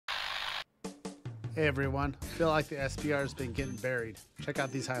Hey everyone, feel like the SPR has been getting buried. Check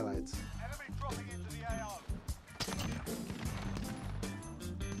out these highlights. Enemy dropping into the AO.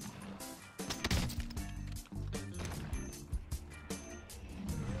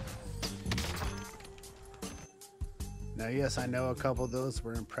 Now yes, I know a couple of those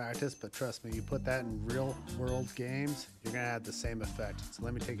were in practice, but trust me, you put that in real world games, you're going to have the same effect. So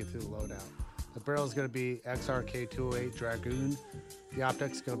let me take you through the loadout. The barrel is going to be XRK208 Dragoon. The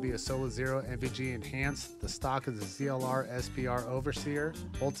optics is going to be a Solo Zero NVG Enhanced. The stock is a ZLR SPR Overseer.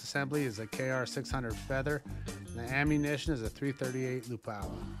 Bolt assembly is a KR600 Feather. And the ammunition is a 338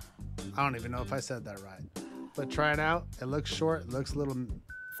 Lupao. I don't even know if I said that right. But try it out. It looks short. It looks a little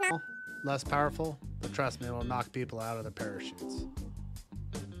small, less powerful. But trust me, it'll knock people out of their parachutes.